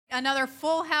Another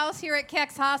full house here at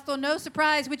Keck's Hostel. No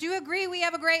surprise. Would you agree we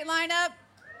have a great lineup?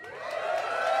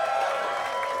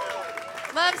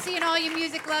 Love seeing all you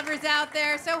music lovers out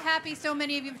there. So happy so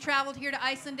many of you have traveled here to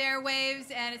Iceland Airwaves,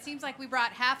 and it seems like we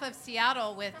brought half of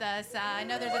Seattle with us. I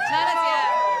know there's a ton of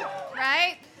Seattle,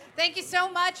 right? Thank you so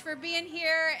much for being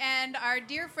here, and our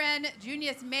dear friend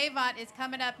Junius Mavant is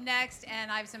coming up next,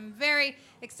 and I have some very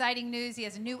exciting news. He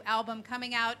has a new album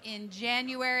coming out in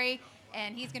January,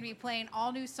 and he's going to be playing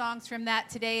all new songs from that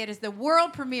today. It is the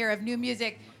world premiere of new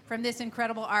music from this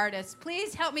incredible artist.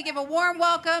 Please help me give a warm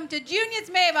welcome to Junius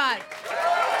Mavant.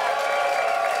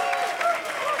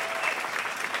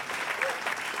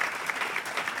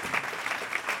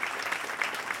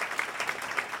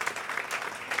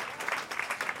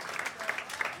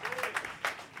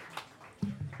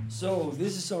 So,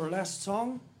 this is our last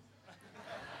song.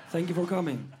 Thank you for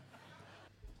coming.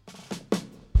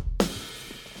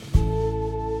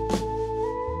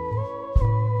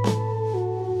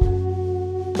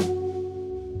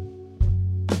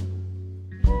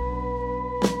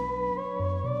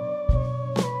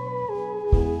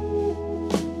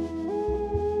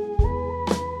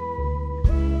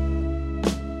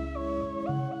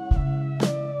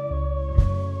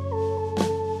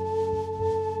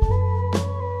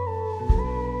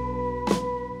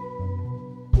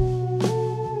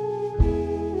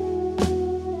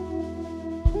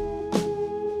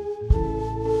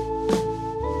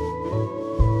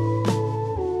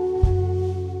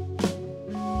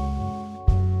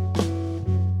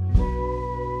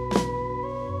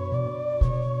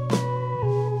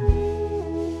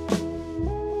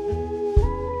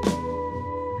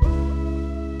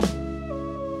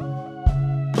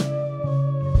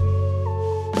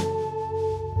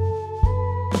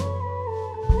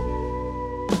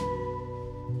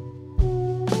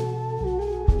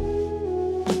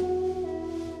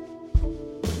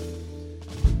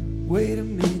 Wait a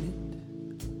minute,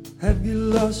 have you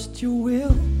lost your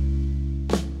will?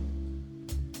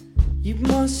 You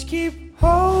must keep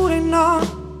holding on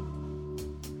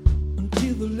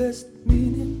until the last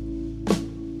minute.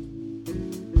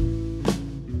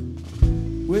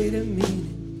 Wait a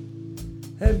minute,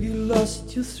 have you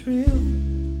lost your thrill?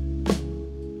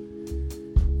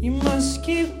 You must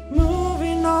keep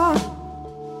moving on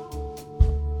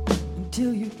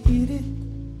until you hit it.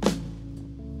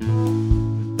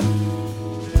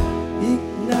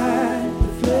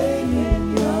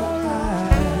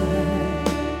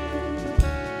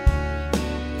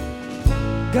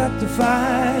 Got to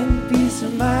find peace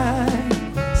of mind,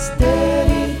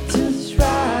 steady to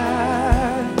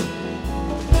strive.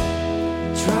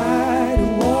 Try to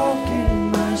walk in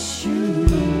my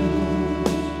shoes.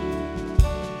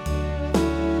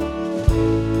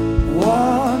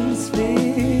 Once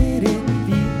bit it,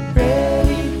 be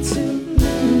ready to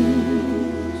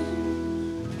lose.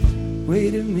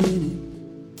 Wait a minute,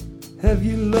 have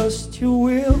you lost your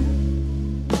will?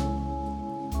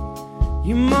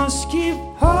 You must keep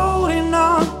holding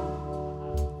on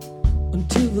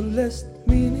until the last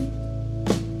minute.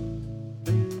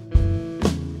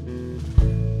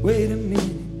 Wait a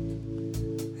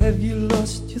minute, have you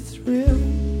lost your thrill?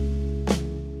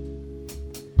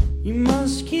 You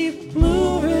must keep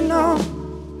moving on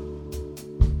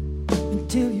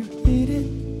until you hit it.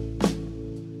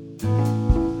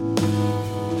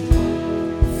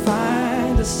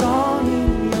 Find a song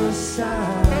in your side.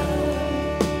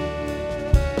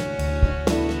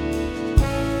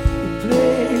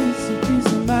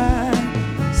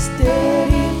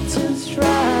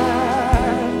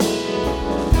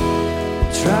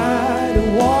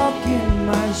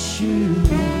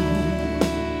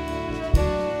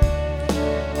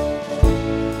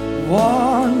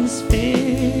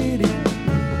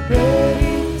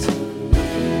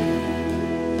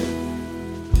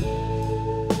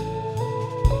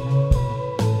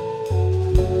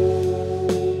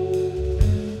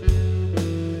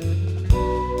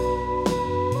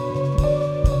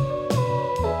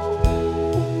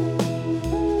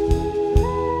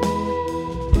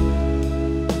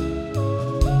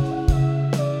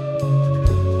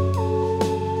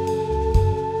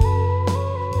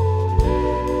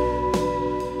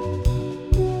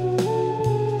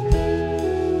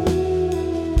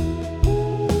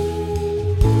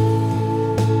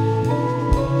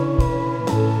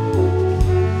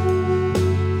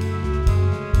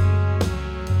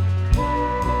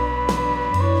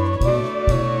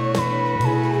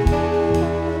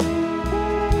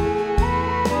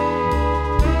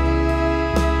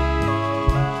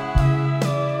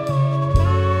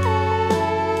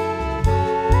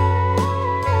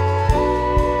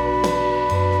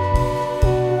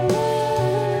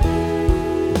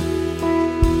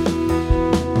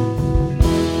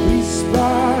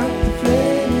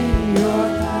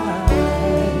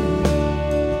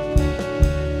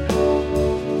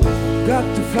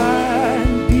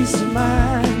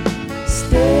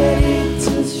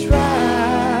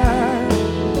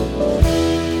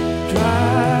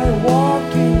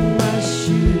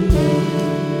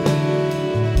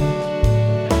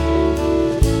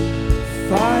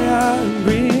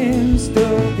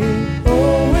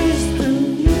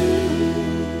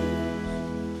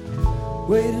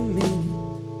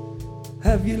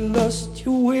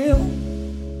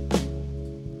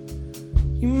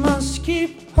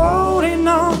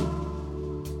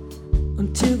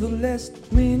 last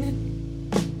minute.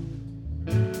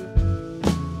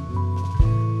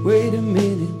 Wait a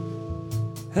minute,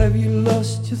 have you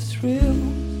lost your thrill?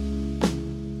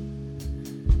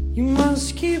 You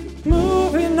must keep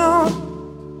moving on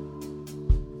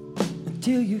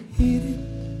until you hit it.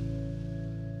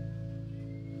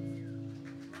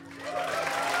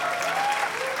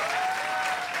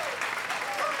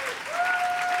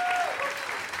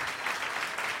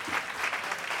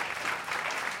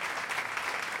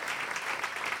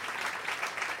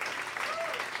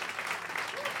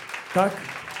 Tak,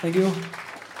 thank you.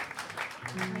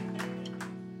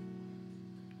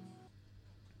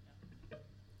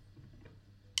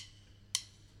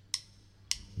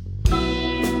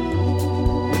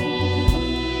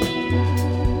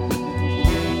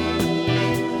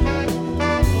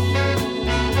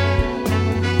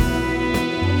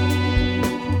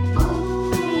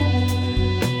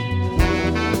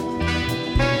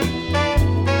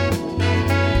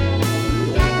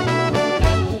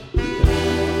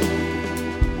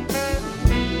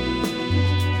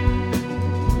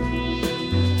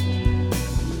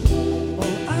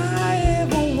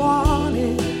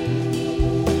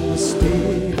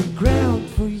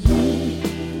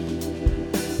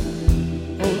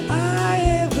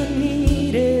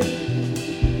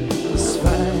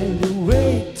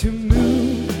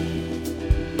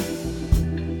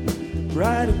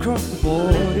 Right across the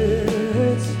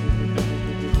borders,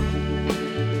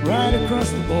 right across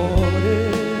the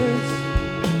borders,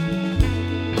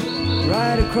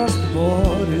 right across the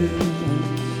borders.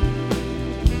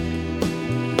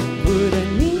 But I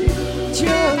need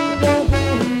your love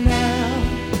now,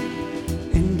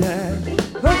 and I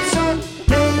hope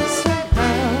someday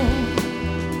somehow.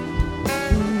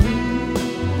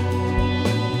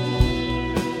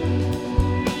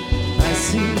 I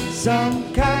see some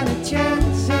kind of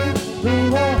chance in the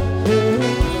water.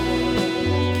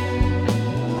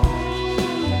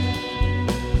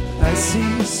 I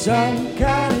see some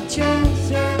kind of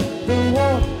chance in the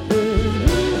water.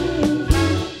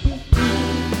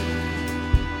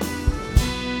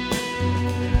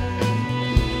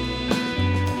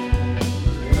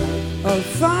 I'll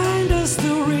find us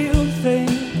the real thing.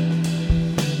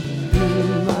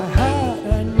 In my heart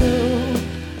I know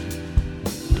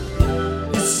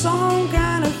it's some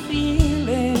kind of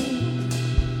feeling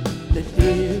that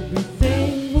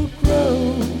everything will grow.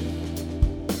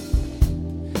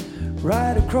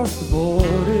 Right across the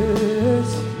borders,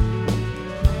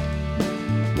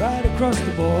 right across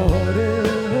the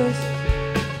borders,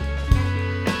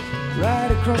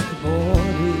 right across the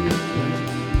borders.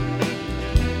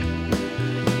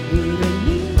 But I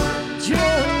need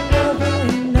your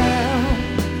loving now,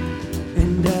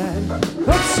 and I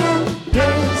hope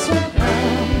someday somehow.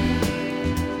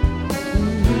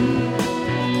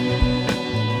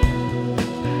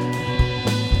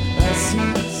 I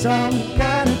see some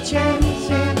kind of change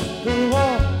in the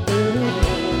water.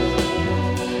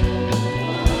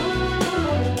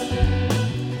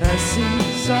 I see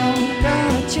some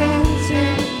kind of change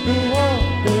in the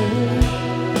water.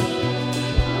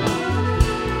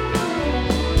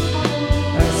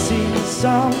 I see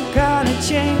some kind of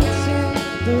change in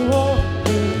the water.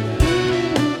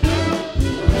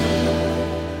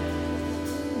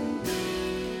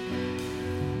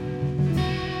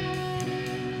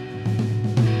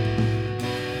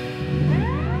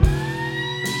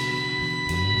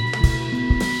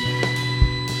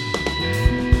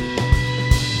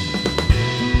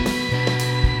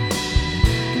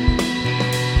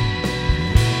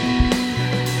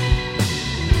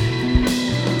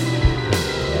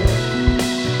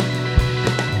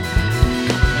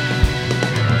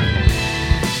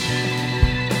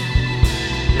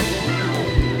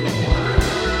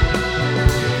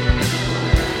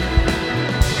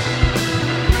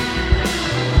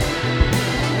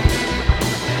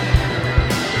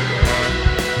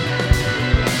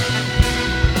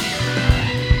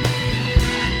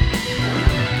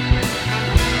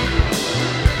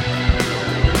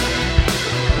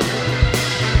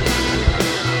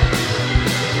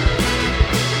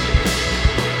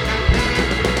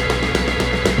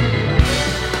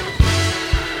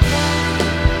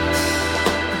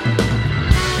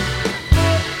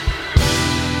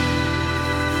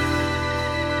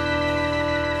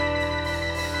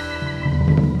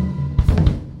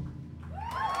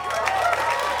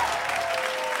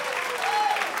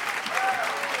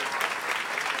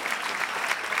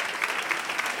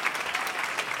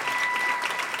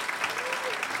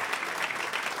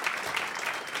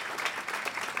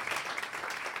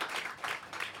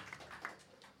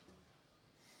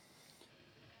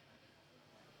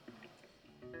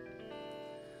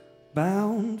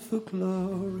 bound for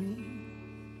glory,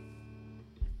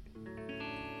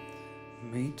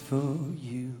 made for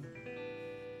you.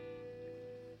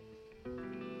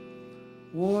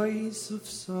 Voice of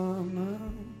summer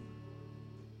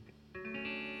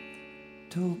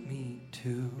told me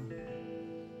to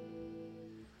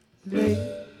lay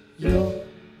your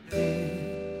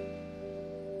head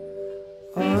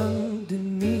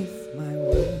underneath my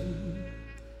wing.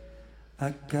 I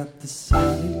got the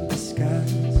sun in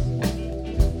disguise,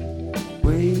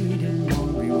 waiting on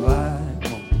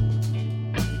revival,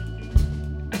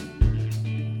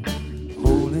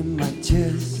 holding my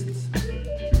chest,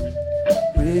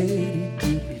 ready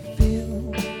to be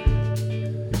filled.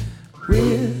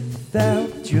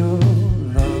 Without your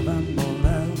love, I'm all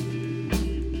out,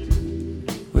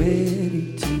 ready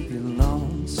to be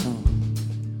lonesome.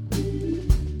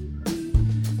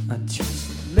 I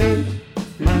just lay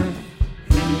my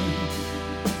head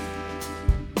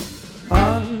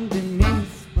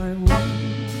underneath my wing.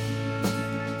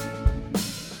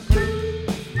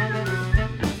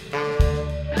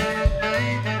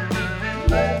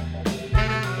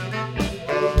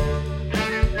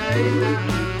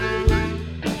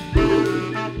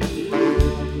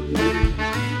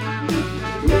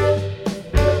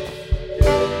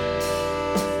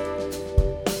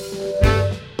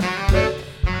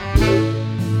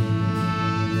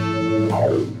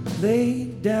 Lay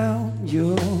down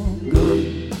your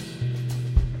gun,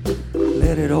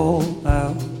 let it all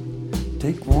out,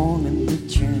 take one in the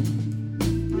chin.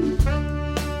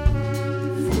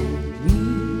 For me,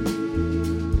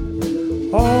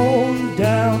 hold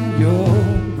down your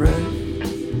breath,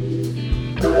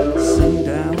 sing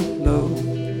down low,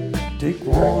 take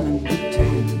one in the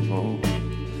tempo,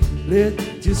 let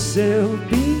yourself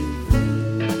be.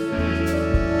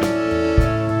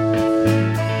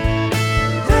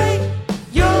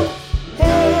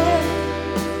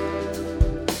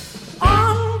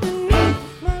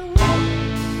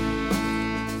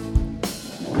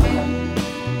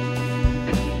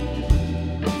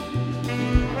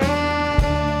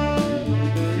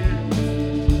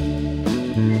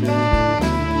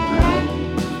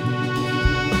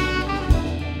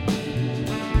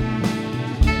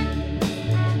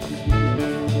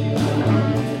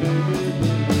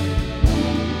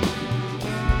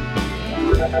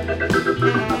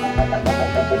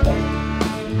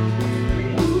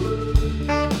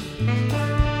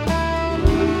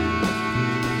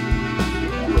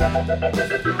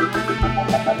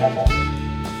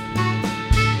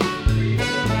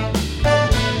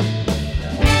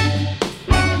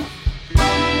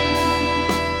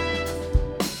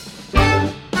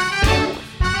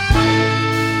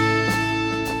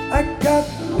 I got a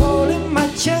hole in my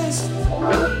chest,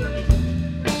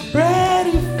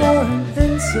 ready for an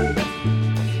answer,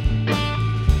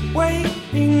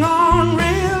 waiting on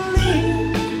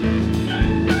relief.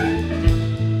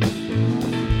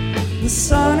 The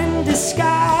sun in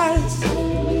disguise,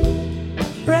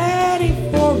 ready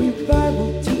for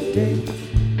revival today.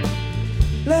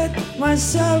 Let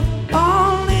myself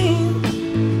on in,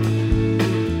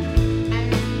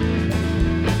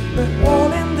 the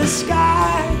hole in the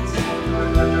skies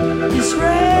is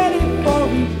ready for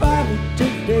revival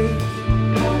today.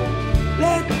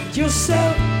 Let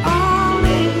yourself on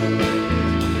in,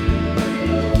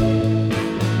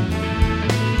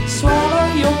 swallow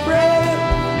your breath,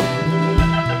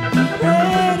 be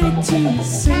ready to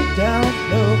sink down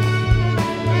low,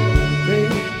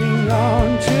 waiting on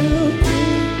to breathe.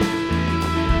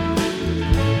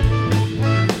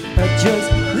 I just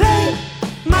lay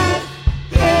my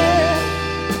head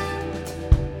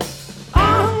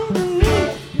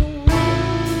underneath your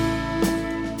wing.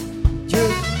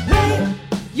 Just lay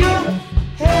your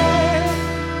head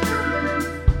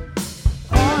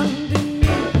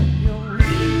underneath your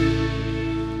wing.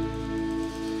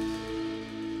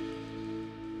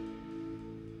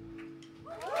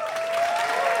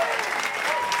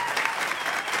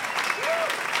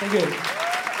 Thank you.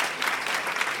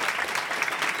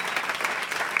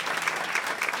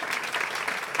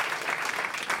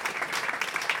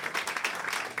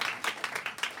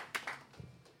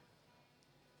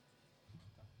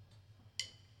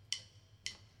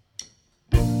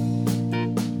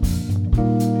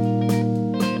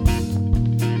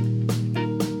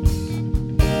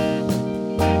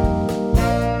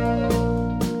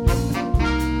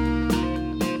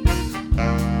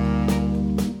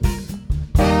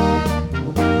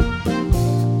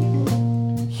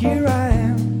 Here I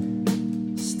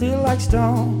am, still like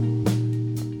stone,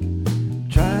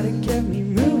 try to get me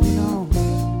moving on.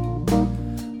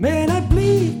 Man, I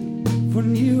bleed for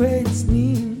new age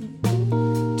need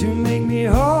to make me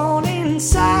whole.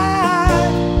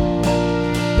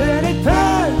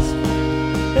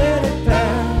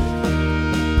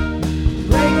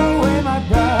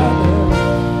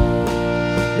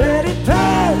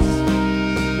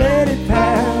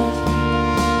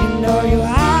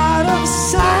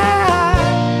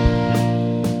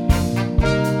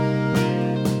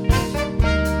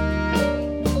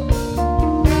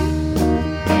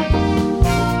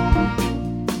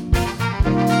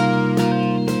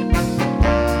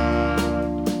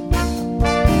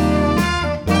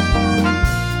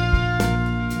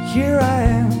 here I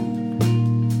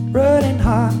am, running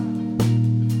hot.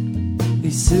 A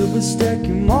silver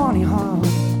stacking morning hard.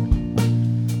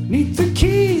 Need the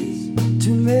keys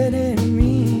to let in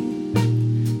me,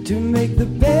 to make the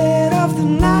bed of the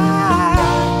night.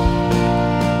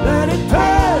 Let it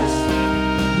pass,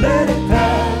 let it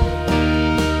pass.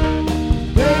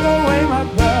 Break away my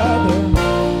brother.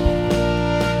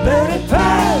 Let it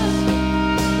pass,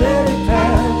 let it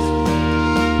pass.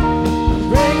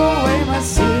 Break away my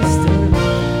sister.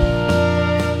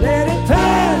 Let it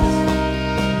pass,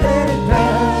 let it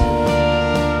pass.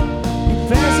 You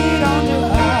pass it on to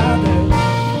others.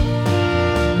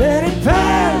 Let it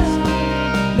pass,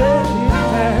 let it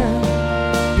pass.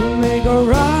 You make a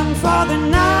run for the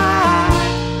night.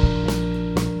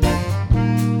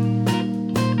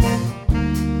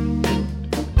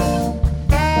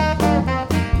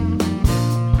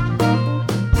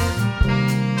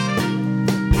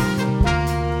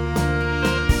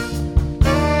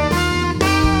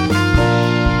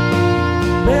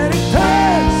 Let it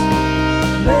pass,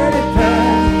 let it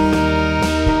pass.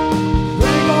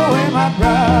 Bring away my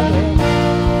brother.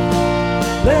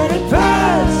 Let it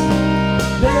pass,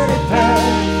 let it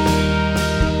pass.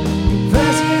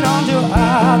 Pass it on to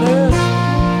others.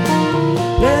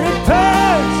 Let it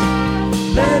pass,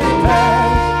 let it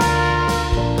pass.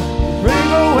 Bring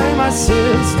away my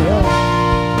sister.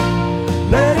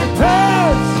 Let it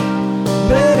pass,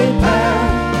 let it pass.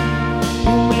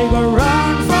 You make a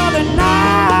run for the night.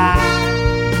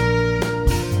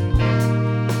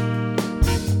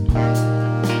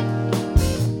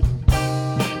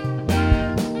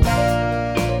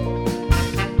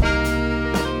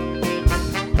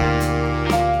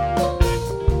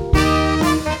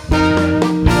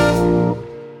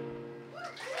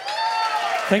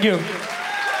 Thank you.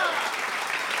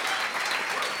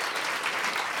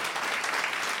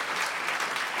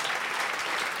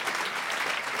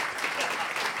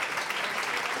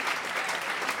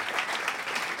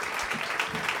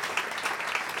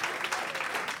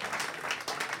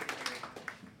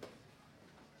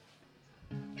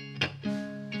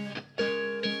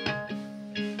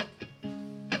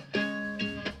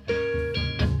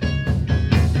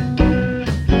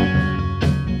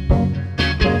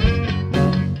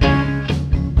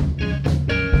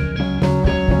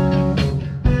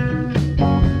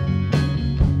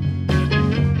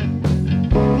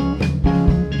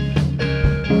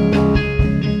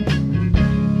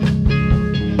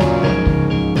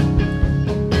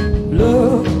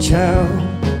 Look, child,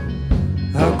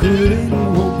 how could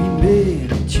anyone be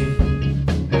mad at you?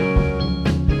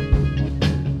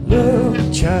 Look,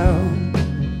 child,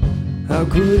 how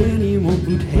could anyone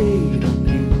put hate on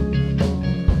you?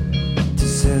 To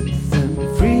set them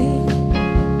free,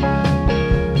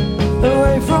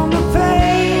 away from the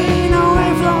pain,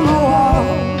 away from the wall,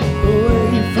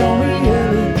 away from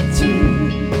reality,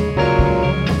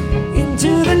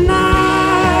 into the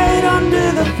night, under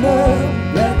the flood,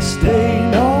 black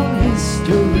stain on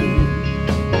history.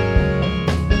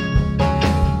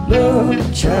 Look,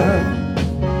 child,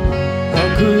 how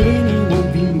could anyone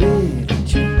be mad at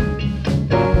you?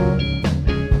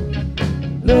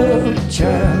 Look,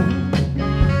 child,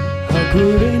 how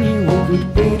could anyone put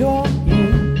hate on you?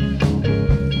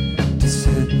 To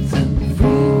set them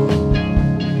free,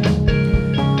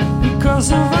 because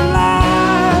of a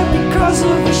lie, because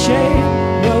of a shame,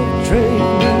 love train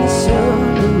in the sun,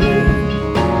 the rain.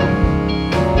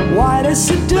 White as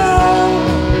a dove,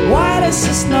 white as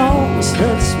the snow,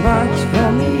 stretch marks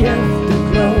from the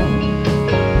afterglow.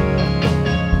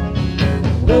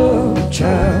 Look,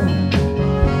 child,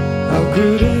 how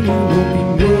could anyone be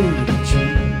mad at you?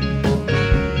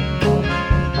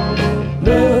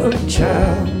 Look,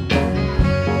 child,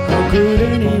 how could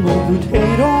anyone put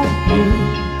hate on you?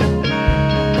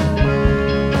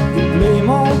 The blame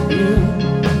on you.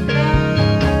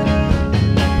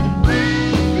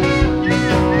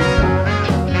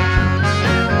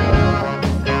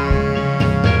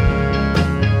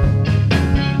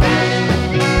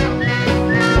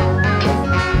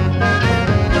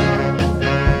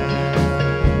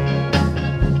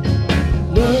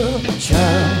 Look,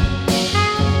 child,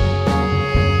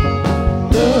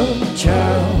 look,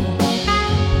 child,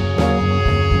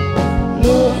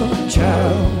 look,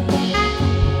 child,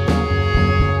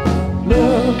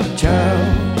 look, child.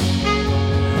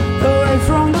 Away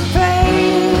from the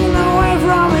pain, away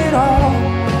from it all,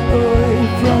 away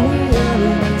from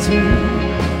reality,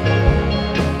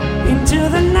 into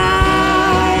the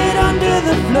night, under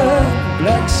the flood,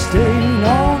 black stain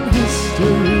on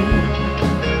history.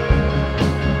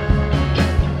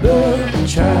 Look,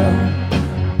 child,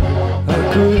 how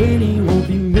could anyone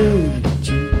be mad at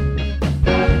you?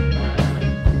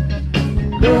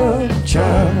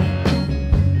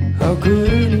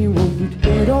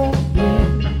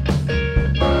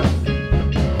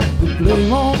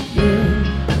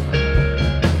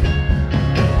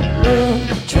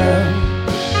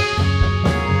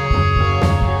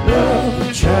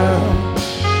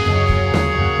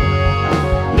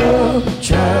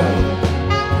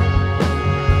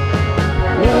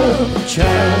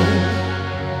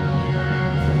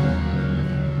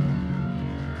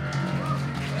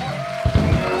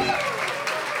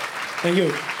 Thank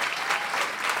you.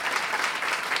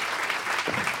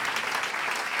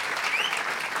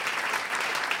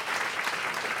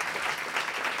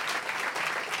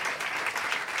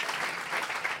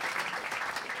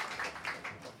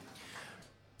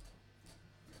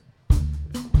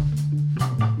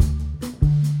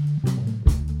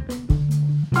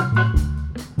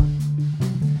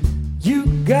 You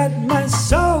got my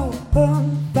soul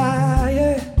on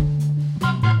fire.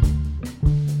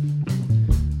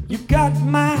 You got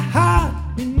my heart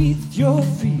beneath your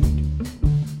feet.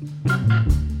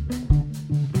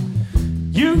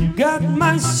 You got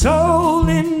my soul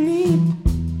in me.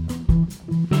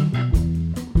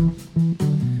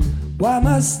 Why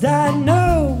must I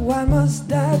know? Why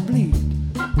must I bleed?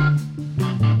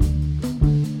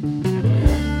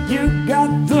 You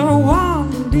got the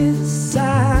one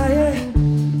desire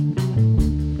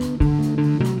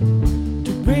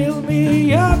to build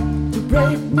me up, to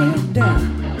break me down.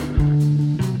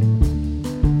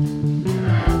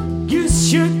 You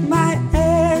shoot my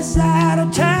ass out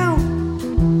of town.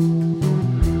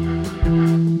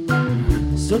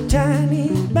 So tiny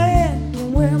man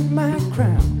can wear my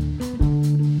crown.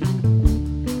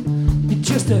 You're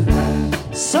just a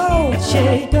soul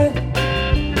shaker,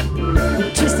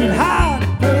 a twisted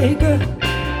heartbreaker.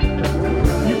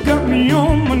 You got me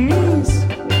on my knees,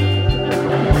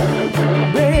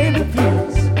 baby,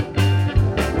 please.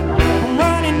 I'm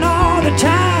running all the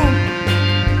time.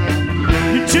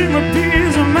 You took my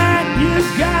peace of mind. You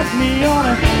got me on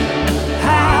a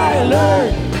high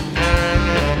alert,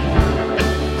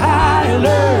 high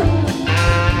alert,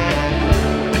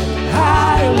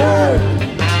 high alert,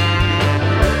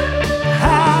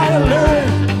 high alert.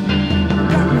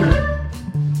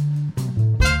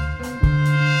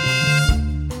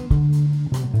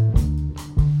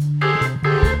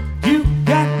 You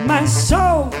got my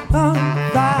soul on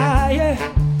fire.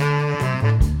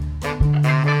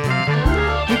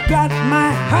 You got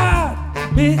my heart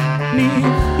beneath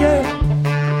you.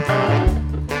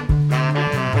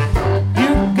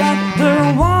 You got the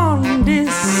one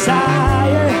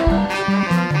desire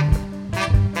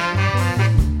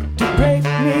to break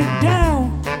me down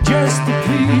just to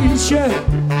please you.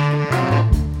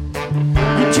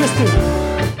 You're just a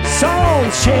soul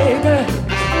shaker,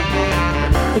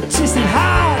 a twisted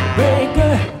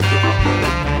heartbreaker.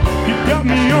 You got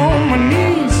me on my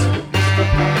knees,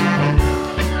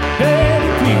 baby,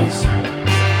 please.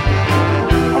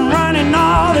 I'm running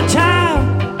all the time.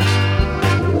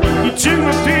 You took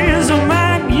my peace of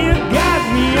mind. You got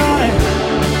me on a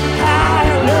high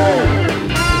alert,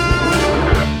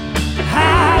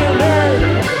 high alert,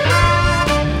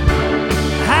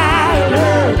 high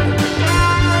alert,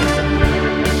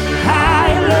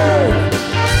 high alert.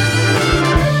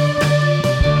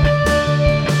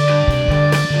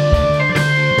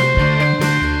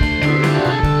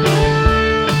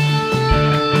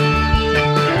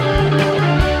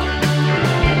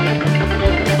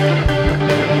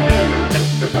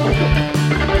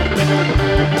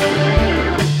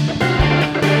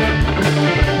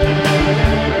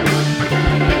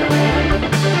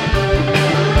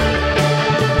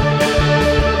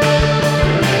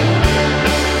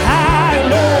 High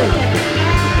alert,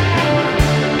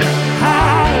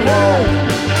 high alert,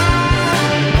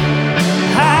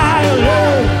 high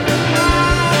alert,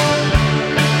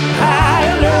 high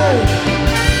alert.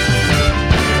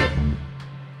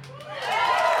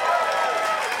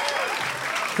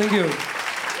 Thank you.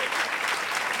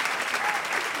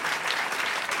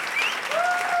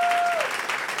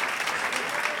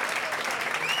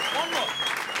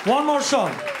 One more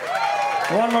song.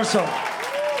 One more song.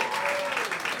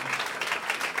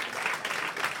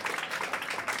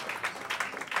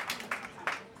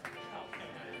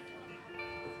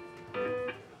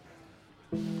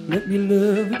 Let me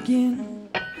love again.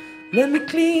 Let me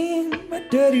clean my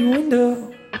dirty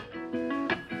window.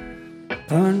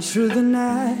 Burn through the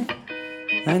night.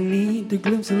 I need a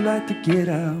glimpse of light to get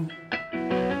out.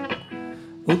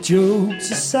 Oh,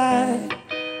 jokes aside,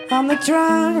 I'm not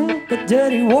drunk, but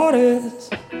dirty waters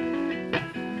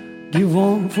give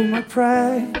on for my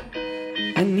pride.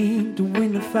 I need to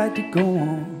win the fight to go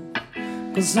on,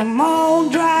 'cause I'm all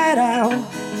dried out.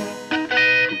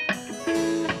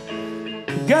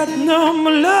 Got no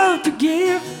more love to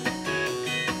give.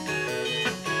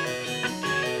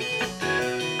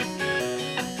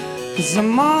 Cause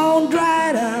I'm all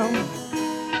dried out.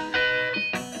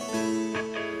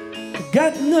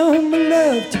 Got no more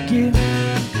love to give.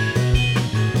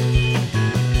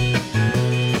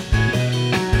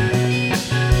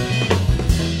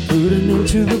 Put it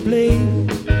into the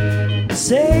blade,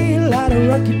 sail out of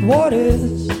rocky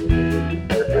waters.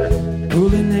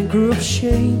 pull an anchor of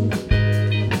shame.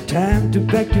 Time to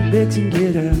pack your bags and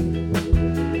get out.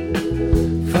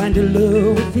 Find the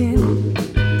love within.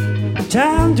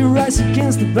 Time to rise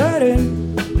against the burden.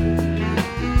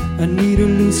 I need a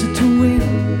loser to win.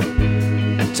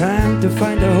 Time to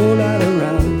find a whole lot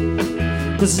around.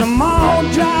 'Cause I'm all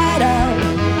dried out.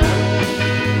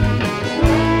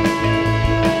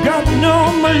 Got no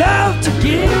more love to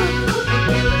give.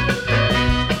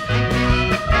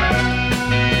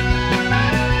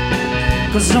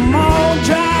 'Cause I'm all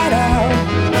dried out.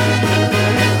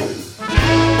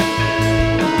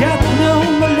 Got no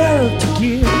more love to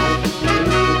give.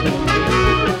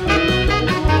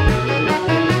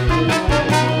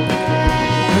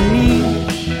 I need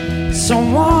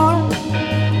someone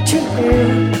to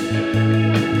help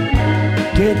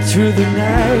get through the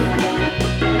night.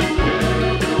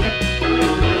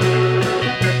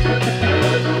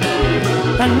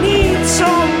 I need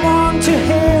someone to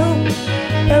help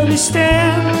me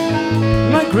stand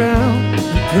my ground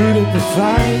and put up a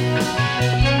fight.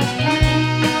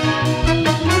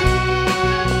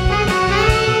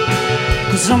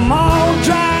 'Cause I'm all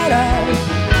dried out.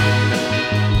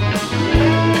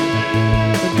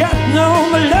 I got no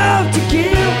more love to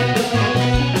give.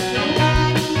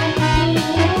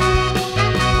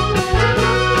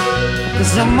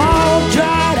 'Cause I'm all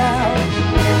dried out.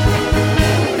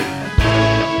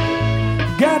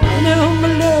 Got no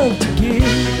more love to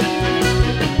give.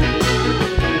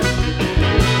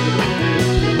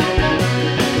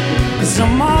 'Cause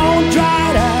I'm all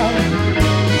dried out.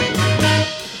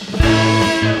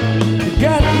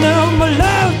 Got no more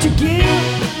love to give.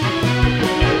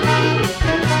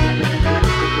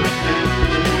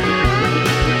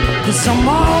 'Cause I'm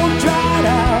all dried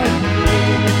out.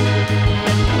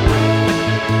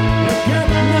 Got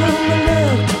no more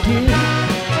love to give.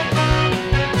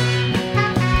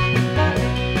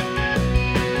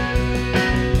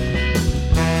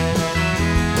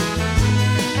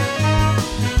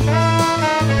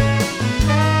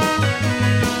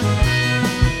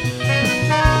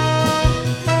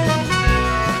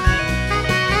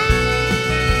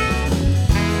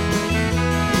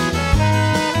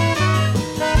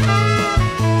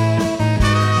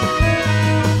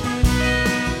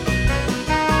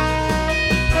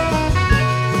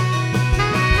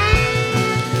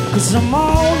 Cause I'm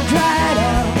all dried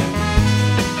out.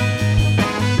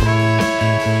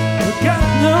 I got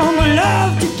no more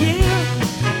love to give.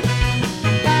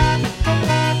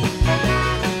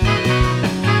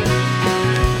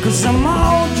 Cause I'm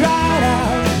all dried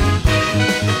out.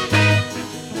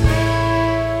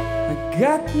 I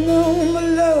got no more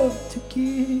love to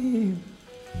give.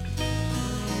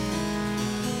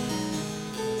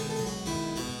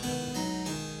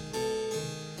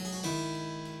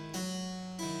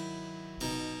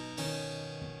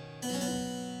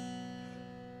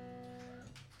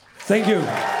 Thank you.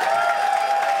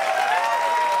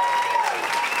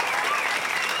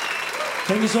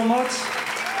 Thank you so much.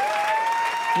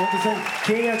 I want to thank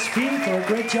KXP for a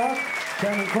great job.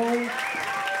 Cameron Cole.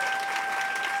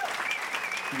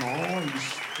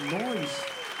 Noise.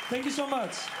 Thank you so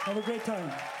much. Have a great time.